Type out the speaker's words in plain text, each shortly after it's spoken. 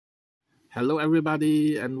Hello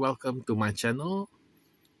everybody and welcome to my channel,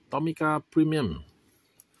 Tomica Premium,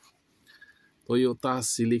 Toyota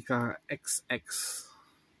Celica XX.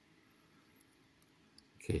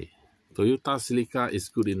 Okay, Toyota Celica is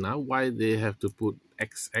good enough. Why they have to put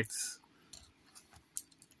XX?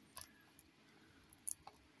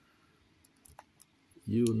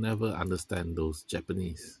 You never understand those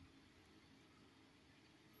Japanese.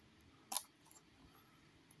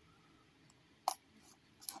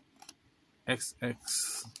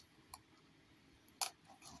 XX.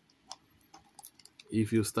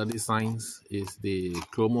 If you study science, is the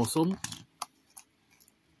chromosome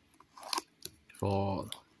for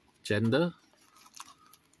gender.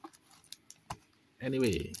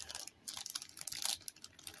 Anyway,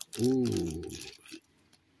 ooh,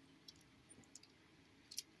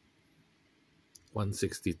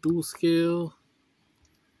 162 scale,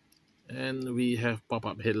 and we have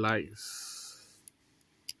pop-up headlights.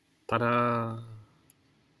 Ta-da!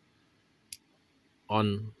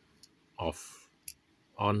 On, off,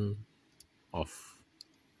 on, off,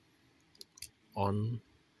 on,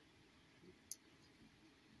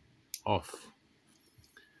 off.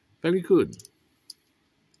 Very good.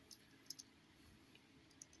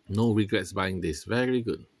 No regrets buying this. Very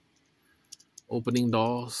good. Opening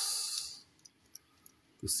doors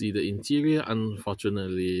to see the interior.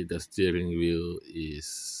 Unfortunately, the steering wheel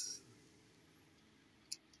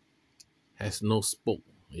has no spoke.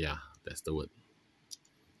 Yeah, that's the word.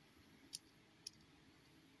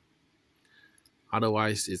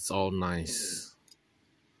 Otherwise, it's all nice.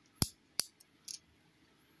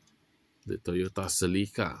 The Toyota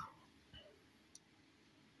Celica,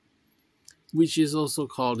 which is also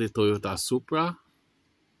called the Toyota Supra.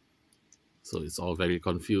 So it's all very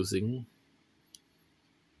confusing.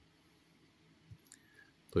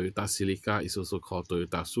 Toyota Celica is also called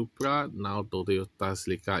Toyota Supra. Now Toyota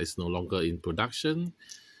Celica is no longer in production,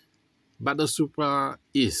 but the Supra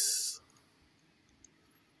is.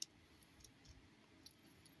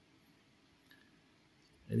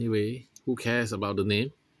 Anyway, who cares about the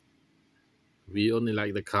name? We only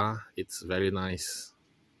like the car. It's very nice.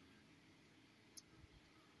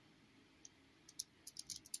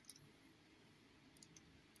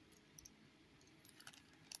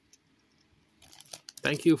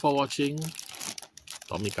 Thank you for watching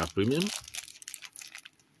Tomica Premium.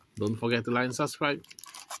 Don't forget to like and subscribe.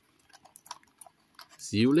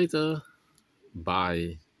 See you later.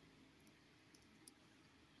 Bye.